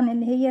الطريقة طبعا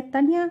اللي هي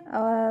التانية،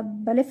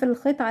 بلف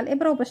الخيط على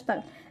الابرة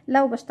وبشتغل.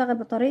 لو بشتغل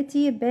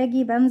بطريقتي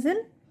باجي بنزل،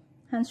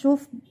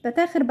 هنشوف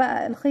بتاخر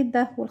بقى الخيط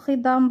ده والخيط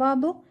ده عن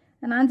بعضه.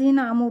 انا عندي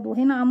هنا عمود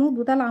وهنا عمود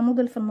وده العمود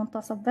اللي في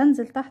المنتصف،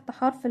 بنزل تحت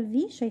حرف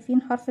الفي،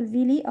 شايفين حرف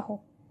الفي ليه اهو،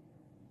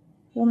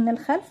 ومن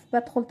الخلف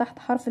بدخل تحت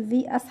حرف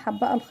الفي، اسحب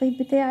بقى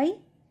الخيط بتاعي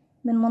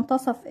من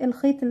منتصف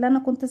الخيط اللي انا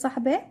كنت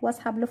سحباه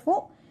واسحب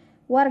لفوق،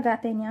 وارجع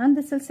تاني عند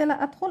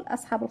السلسلة ادخل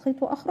اسحب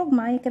الخيط واخرج.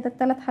 معايا كده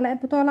ال3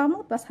 حلقات بتوع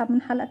العمود، بسحب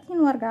من حلقتين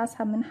وارجع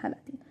اسحب من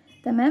حلقتين.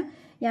 تمام؟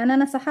 يعني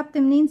انا سحبت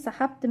منين؟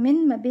 سحبت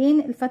من ما بين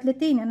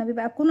الفتلتين، يعني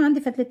بيبقى يكون عندي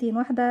فتلتين،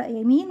 واحدة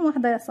يمين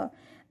واحدة يسار،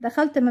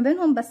 دخلت ما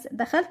بينهم، بس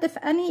دخلت في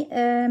اني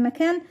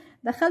مكان؟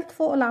 دخلت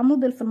فوق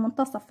العمود اللي في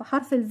المنتصف في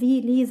حرف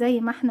الفي ليه زي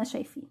ما احنا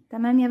شايفين.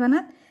 تمام يا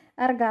بنات؟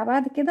 ارجع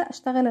بعد كده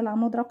اشتغل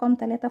العمود رقم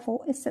 3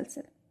 فوق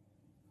السلسلة،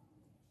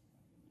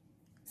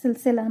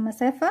 سلسلة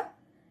مسافة،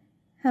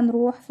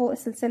 هنروح فوق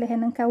السلسلة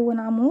هنا نكون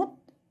عمود.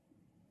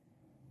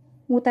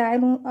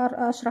 وتعالوا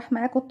اشرح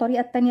معاكم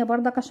الطريقة التانية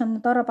بردك عشان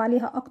ندرب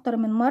عليها اكتر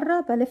من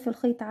مرة. بلف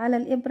الخيط على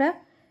الابرة،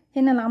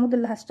 هنا العمود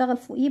اللي هشتغل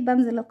فوقيه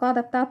بنزل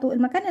القاعدة بتاعته،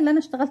 المكان اللي انا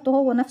اشتغلته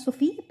هو نفسه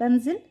فيه،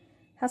 بنزل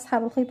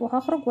هسحب الخيط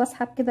وهخرج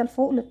واسحب كده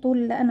لفوق للطول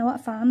اللي انا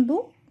واقفة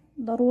عنده،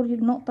 ضروري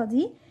النقطة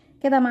دي.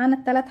 كده معانا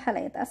ال3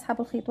 حلقات،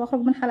 اسحب الخيط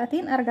واخرج من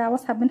حلقتين، ارجع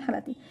واسحب من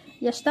حلقتين.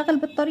 يشتغل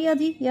بالطريقه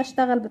دي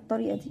يشتغل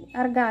بالطريقه دي،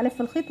 ارجع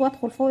الف الخيط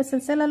وادخل فوق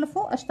السلسله اللي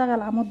فوق،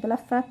 اشتغل عمود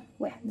بلفه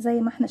واحد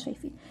زي ما احنا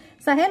شايفين.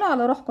 سهلوا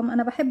على روحكم،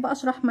 انا بحب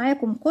اشرح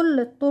معاكم كل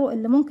الطرق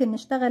اللي ممكن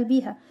نشتغل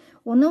بيها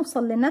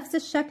ونوصل لنفس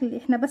الشكل.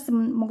 احنا بس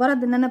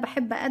مجرد ان انا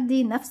بحب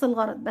ادي نفس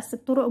الغرض بس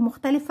بطرق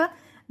مختلفه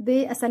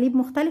باساليب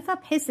مختلفه،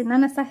 بحيث ان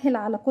انا اسهل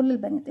على كل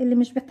البنات. اللي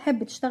مش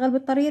بتحب تشتغل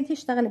بالطريقه دي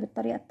اشتغلي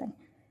بالطريقه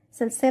التانية.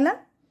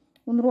 سلسله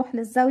ونروح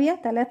للزاوية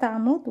 3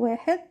 عمود،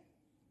 1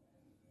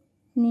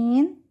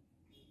 2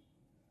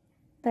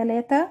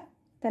 3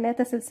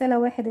 3 سلسلة،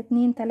 1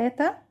 2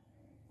 3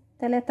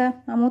 3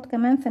 عمود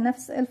كمان في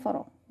نفس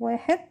الفراغ،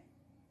 1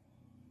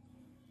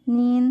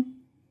 2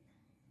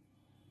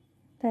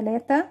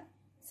 3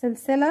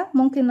 سلسلة.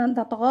 ممكن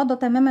نتغاضى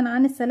تماما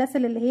عن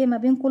السلاسل اللي هي ما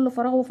بين كل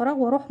فراغ وفراغ،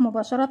 واروح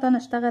مباشرة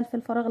اشتغل في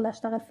الفراغ اللي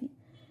هشتغل فيه.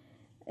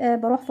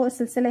 بروح فوق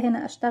السلسلة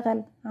هنا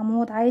اشتغل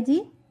عمود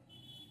عادي،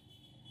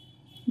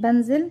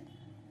 بنزل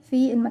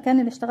في المكان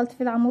اللي اشتغلت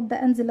فيه العمود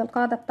ده، انزل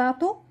للقاعدة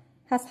بتاعته،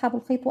 هسحب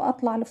الخيط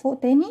واطلع لفوق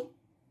تاني،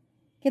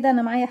 كده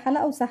انا معايا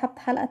حلقة وسحبت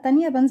حلقة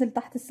تانية، بنزل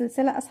تحت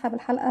السلسلة اسحب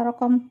الحلقة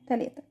رقم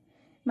 3.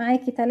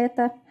 معاكي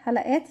 3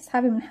 حلقات،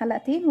 اسحبي من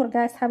حلقتين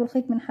وارجعي اسحبي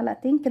الخيط من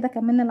حلقتين، كده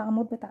كملنا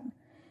العمود بتاعنا.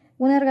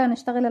 ونرجع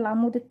نشتغل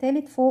العمود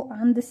التالت فوق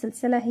عند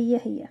السلسلة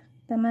هي.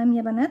 تمام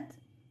يا بنات.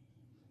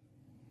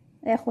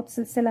 اخد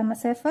سلسلة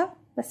مسافة،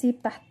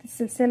 بسيب تحت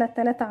السلسلة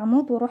 3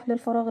 عمود واروح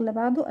للفراغ اللي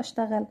بعده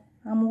اشتغل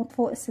عمود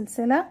فوق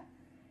السلسلة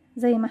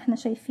زي ما احنا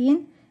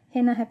شايفين.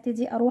 هنا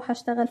هبتدي اروح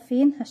اشتغل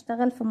فين؟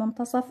 هشتغل في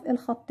منتصف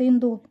الخطين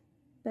دول،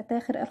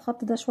 بتاخر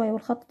الخط ده شوية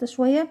والخط ده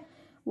شوية،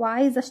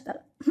 وعايزة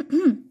اشتغل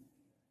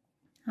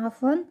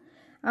عفوا،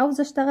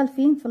 عاوزة اشتغل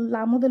فين؟ في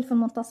العمود اللي في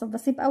المنتصف.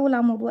 بسيب اول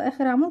عمود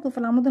واخر عمود، وفي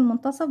العمود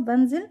المنتصف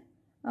بنزل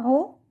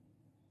اهو،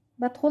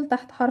 بدخل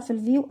تحت حرف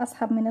الفي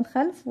واسحب من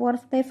الخلف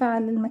وارتفع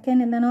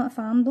للمكان اللي انا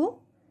واقفة عنده،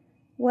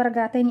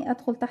 وارجع تاني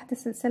ادخل تحت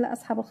السلسلة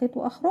اسحب الخيط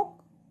واخرج.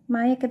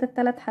 معايا كده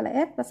 3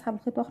 حلقات، بسحب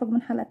الخيط واخرج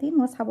من حلقتين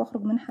واسحب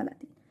واخرج من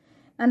حلقتين.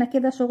 انا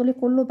كده شغلي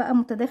كله بقى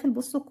متداخل.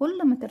 بصوا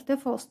كل ما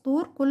ترتفعوا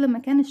سطور كل ما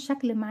كان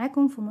الشكل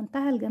معاكم في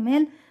منتهى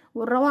الجمال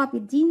والروعة،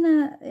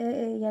 بيدينا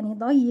يعني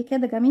ضي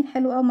كده جميل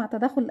حلو قوي مع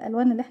تداخل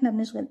الالوان اللي احنا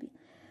بنشغل بيه.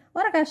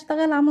 وارجع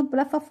اشتغل عمود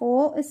بلفة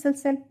فوق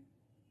السلسلة،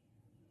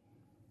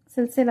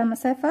 سلسلة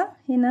مسافة.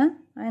 هنا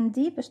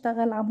عندي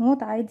بشتغل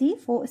عمود عادي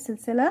فوق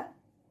السلسلة،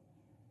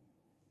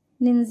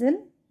 ننزل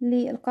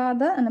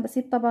للقاعدة. انا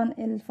بسيب طبعا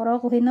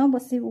الفراغ هنا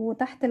وبسيب،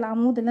 وتحت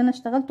العمود اللي انا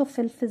اشتغلته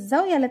في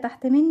الزاوية اللي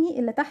تحت مني،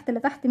 اللي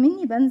تحت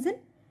مني بنزل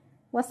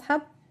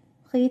واسحب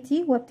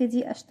خيطي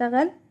وابتدي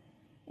اشتغل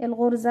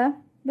الغرزة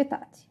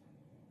بتاعتي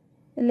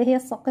اللي هي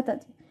الساقطة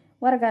دي،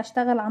 وارجع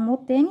اشتغل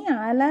عمود تاني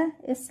على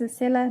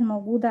السلسلة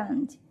الموجودة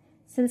عندي،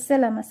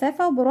 سلسلة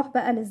مسافة، وبروح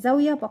بقى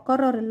للزاوية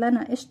بكرر اللي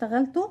انا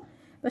اشتغلته.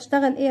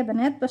 بشتغل ايه يا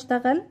بنات؟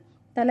 بشتغل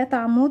 3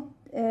 عمود،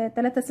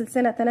 3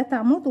 سلسلة 3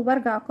 عمود،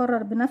 وبرجع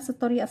اكرر بنفس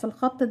الطريقة في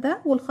الخط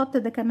ده والخط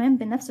ده كمان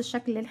بنفس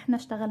الشكل اللي احنا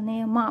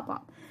اشتغلناه مع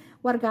بعض.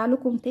 وارجع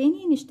لكم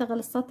تاني نشتغل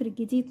السطر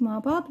الجديد مع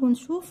بعض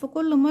ونشوف في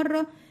كل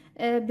مرة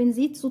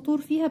بنزيد سطور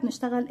فيها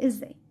بنشتغل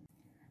ازاي.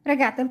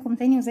 رجعت لكم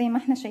تاني وزي ما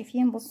احنا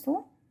شايفين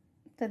بصوا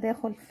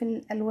التداخل في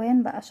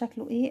الالوان بقى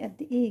شكله ايه،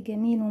 قد ايه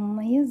جميل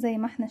ومميز زي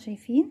ما احنا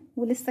شايفين.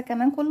 ولسه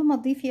كمان كل ما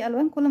تضيفي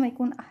الوان كل ما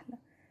يكون احلى.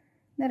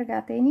 نرجع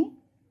تاني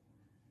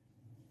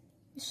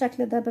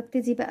بالشكل ده.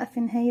 ببتدي بقى في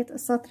نهاية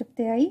السطر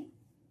بتاعي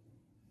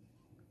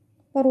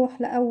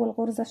بروح لأول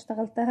غرزة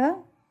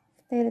اشتغلتها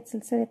في ثالث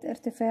سلسلة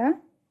ارتفاع،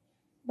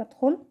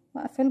 بدخل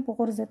واقفل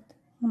بغرزة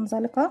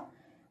منزلقة،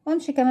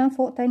 وامشي كمان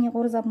فوق تاني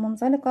غرزة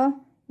بمنزلقة،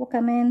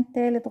 وكمان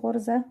ثالث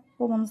غرزة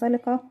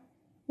بمنزلقة،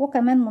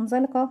 وكمان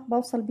منزلقة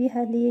بوصل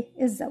بيها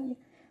للزاوية.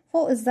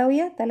 فوق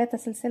الزاوية 3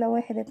 سلسلة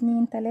 1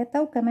 2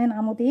 3، وكمان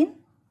عمودين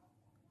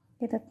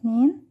كده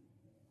 2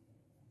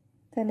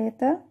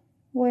 3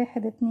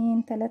 1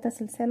 2 3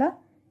 سلسلة،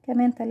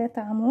 كمان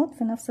 3 عمود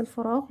في نفس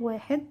الفراغ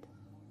 1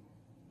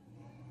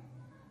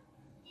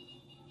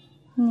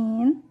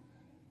 2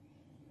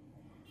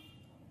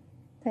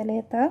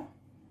 3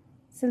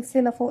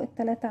 سلسلة فوق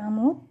ال3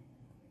 عمود،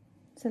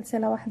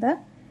 سلسلة واحدة.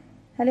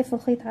 هلف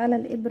الخيط على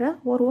الإبرة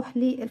واروح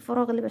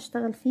للفراغ اللي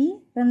بشتغل فيه،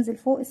 بنزل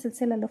فوق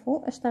السلسلة اللي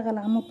فوق اشتغل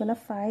عمود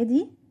بلفة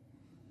عادي.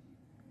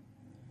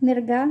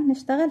 نرجع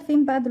نشتغل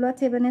فين بقى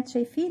دلوقتي يا بنات؟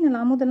 شايفين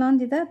العمود اللي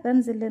عندي ده؟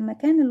 بنزل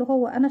للمكان اللي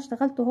هو انا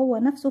اشتغلته هو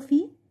نفسه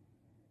فيه،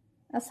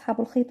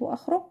 اسحب الخيط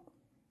واخرج،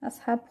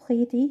 اسحب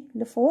خيطي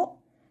لفوق.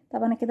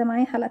 طب انا كده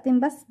معايا حلقتين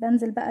بس،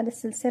 بنزل بقى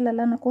للسلسلة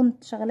اللي انا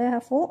كنت شغلاها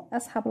فوق،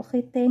 اسحب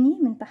الخيط تاني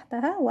من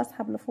تحتها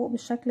واسحب لفوق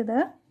بالشكل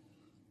ده.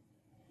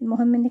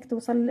 المهم انك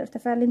توصلي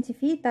للارتفاع اللي انت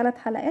فيه. 3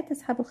 حلقات،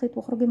 اسحبي الخيط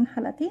واخرجي من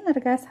حلقتين،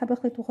 ارجعي اسحبي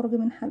الخيط واخرجي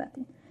من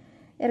حلقتين،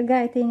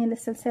 ارجعي تاني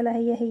للسلسلة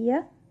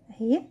هي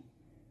اهي،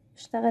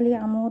 اشتغلي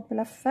عمود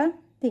بلفة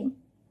تاني،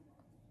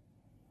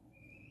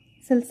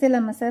 سلسلة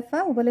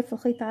مسافة، وبلف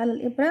الخيط على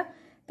الإبرة.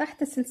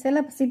 تحت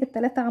السلسلة بسيب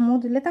ال3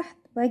 عمود اللي تحت،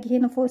 باجي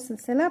هنا فوق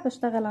السلسلة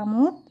بشتغل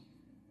عمود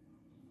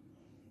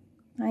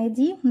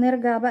عادي.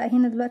 نرجع بقى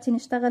هنا دلوقتي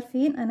نشتغل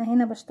فين؟ انا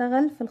هنا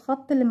بشتغل في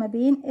الخط اللي ما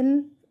بين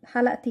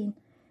الحلقتين،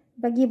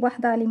 بجيب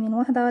واحدة على اليمين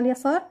واحدة على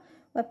اليسار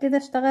وابتدي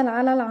اشتغل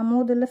على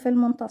العمود اللي في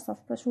المنتصف.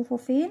 بشوفه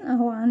فين؟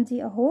 اهو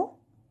عندي اهو.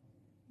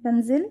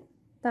 بنزل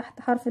تحت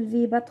حرف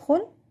الفي،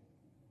 بدخل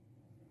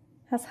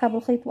هسحب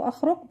الخيط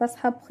واخرج،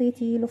 بسحب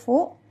خيطي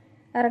لفوق،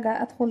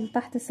 ارجع ادخل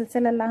تحت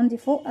السلسلة اللي عندي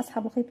فوق،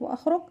 اسحب الخيط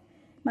واخرج.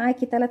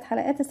 معاكي 3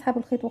 حلقات، اسحب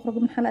الخيط واخرجي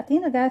من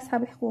حلقتين، ارجعي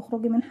اسحبي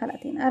واخرجي من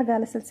حلقتين، ارجع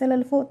للسلسلة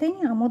اللي فوق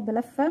تاني عمود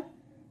بلفة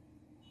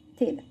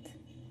تالت.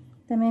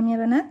 تمام يا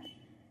بنات؟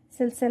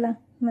 سلسلة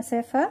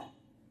مسافة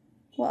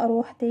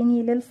واروح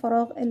تاني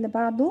للفراغ اللي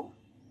بعده،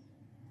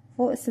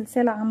 فوق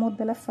السلسلة عمود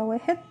بلفة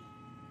 1.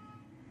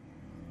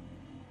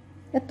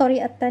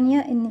 الطريقة التانية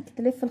انك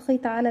تلف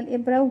الخيط على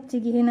الابرة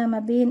وبتيجي هنا ما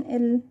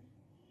بين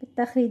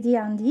بالتخري دي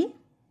عندي،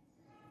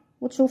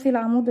 وتشوفي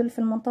العمود اللي في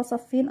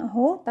المنتصف فين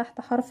اهو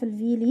تحت حرف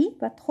الفي لي.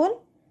 بدخل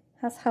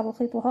هسحب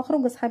الخيط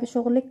وهخرج، اسحبي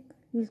شغلك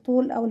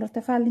للطول او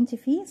الارتفاع اللي انت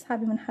فيه،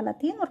 اسحبي من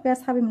حلقتين وارجعي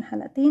اسحبي من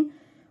حلقتين،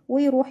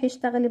 ويروحي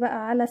اشتغلي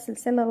بقى على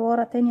السلسلة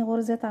لورا تاني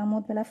غرزة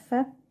عمود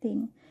بلفة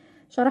تاني.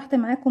 شرحت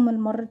معاكم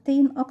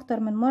المرتين اكتر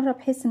من مرة،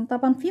 بحيث ان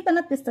طبعا في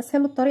بنات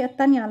بيستسهلوا الطريقة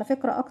التانية على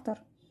فكرة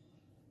اكتر،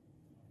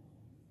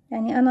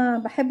 يعني انا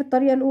بحب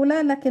الطريقة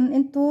الاولى، لكن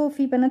انتوا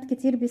في بنات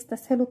كتير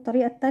بيستسهلوا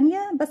الطريقة التانية،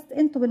 بس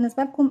انتوا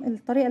بالنسبة لكم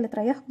الطريقة اللي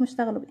تريحكم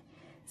اشتغلوا بيها.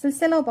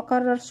 سلسلة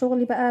وبكرر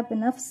شغلي بقى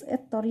بنفس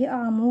الطريقة،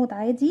 عمود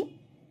عادي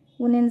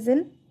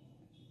وننزل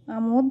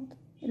عمود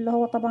اللي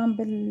هو طبعا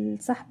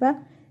بالسحبة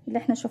اللي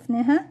احنا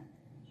شفناها،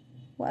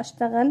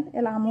 واشتغل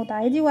العمود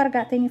عادي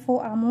وارجع تاني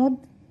فوق عمود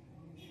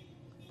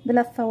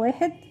بلفة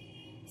واحد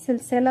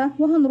سلسلة،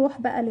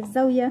 وهنروح بقى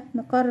للزاوية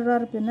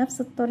نكرر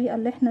بنفس الطريقة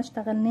اللي احنا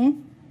اشتغلناه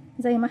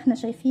زي ما احنا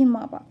شايفين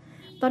مع بعض.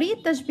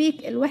 طريقة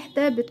تشبيك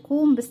الوحدة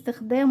بتكون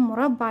باستخدام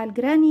مربع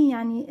الجراني،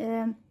 يعني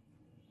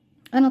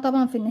انا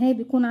طبعا في النهاية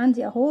بيكون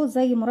عندي اهو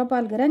زي مربع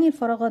الجراني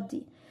الفراغات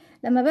دي.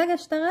 لما باجي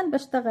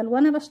بشتغل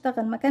وانا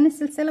بشتغل مكان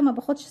السلسلة ما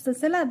باخدش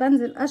سلسلة،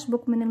 بنزل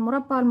اشبك من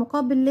المربع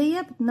المقابل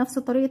ليا بنفس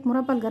طريقة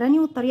مربع الجراني،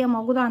 والطريقة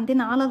موجودة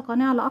عندنا على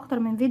القناة على اكتر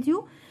من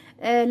فيديو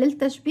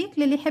للتشبيك،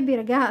 للي يحب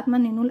يرجعها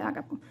اتمنى ينول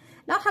اعجابكم.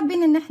 لو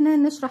حابين ان احنا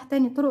نشرح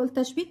تاني طرق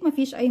التشبيك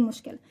مفيش اي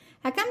مشكلة.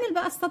 هكمل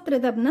بقى السطر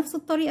ده بنفس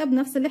الطريقة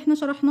بنفس اللي احنا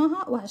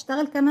شرحناها،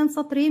 وهشتغل كمان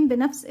سطرين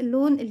بنفس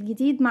اللون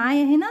الجديد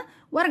معايا هنا،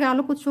 وارجع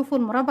لكم تشوفوا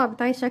المربع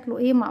بتاعي شكله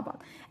ايه مع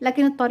بعض.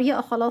 لكن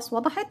الطريقة خلاص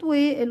وضحت،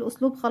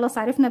 والاسلوب خلاص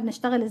عرفنا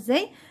بنشتغل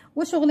ازاي،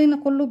 وشغلنا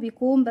كله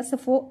بيكون بس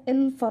فوق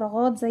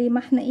الفراغات زي ما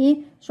احنا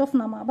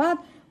شفنا مع بعض،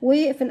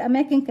 وفي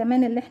الاماكن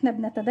كمان اللي احنا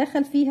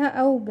بنتداخل فيها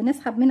او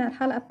بنسحب منها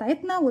الحلقة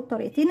بتاعتنا،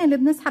 والطريقتين اللي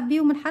بنسحب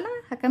بيهم الحلقة.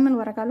 هكمل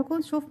وارجع لكم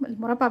نشوف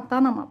المربع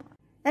بتاعنا مع بعض.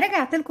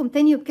 رجعت لكم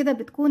تاني، وبكده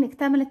بتكون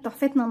اكتملت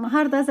تحفتنا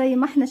النهارده زي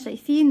ما احنا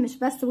شايفين. مش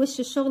بس وش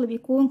الشغل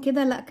بيكون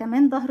كده، لا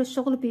كمان ظهر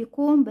الشغل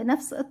بيكون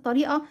بنفس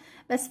الطريقه.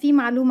 بس في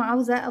معلومه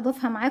عاوزه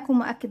اضيفها معاكم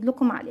واكد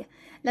لكم عليها.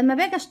 لما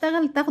باجي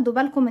اشتغل تاخدوا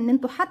بالكم ان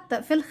انتوا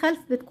حتى في الخلف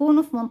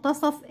بتكونوا في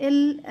منتصف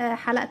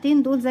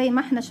الحلقتين دول زي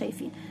ما احنا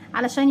شايفين،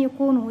 علشان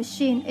يكونوا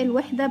وشين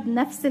الوحده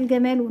بنفس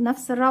الجمال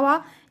ونفس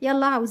الروعه.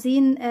 يلا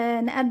عاوزين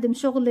نقدم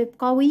شغل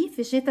قوي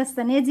في شتاء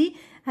السنه دي،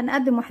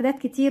 هنقدم وحدات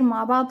كتير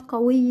مع بعض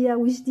قوية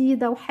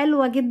وجديدة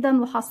وحلوة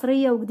جدا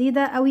وحصرية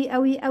وجديدة قوي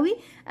قوي قوي.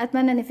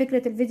 اتمنى ان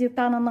فكرة الفيديو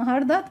بتاعنا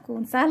النهاردة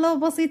تكون سهلة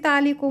وبسيطة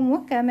عليكم،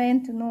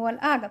 وكمان تنول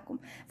اعجابكم.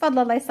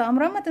 فضل ليس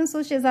امرا، ما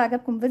تنسوش اذا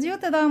عجبكم فيديو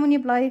تدعموني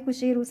بلايك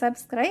وشير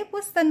وسبسكرايب،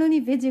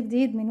 واستنوني فيديو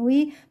جديد من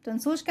ما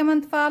تنسوش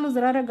كمان تفعلوا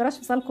زرار الجرس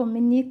يوصلكم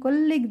مني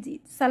كل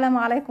جديد. السلام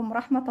عليكم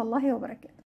ورحمة الله وبركاته.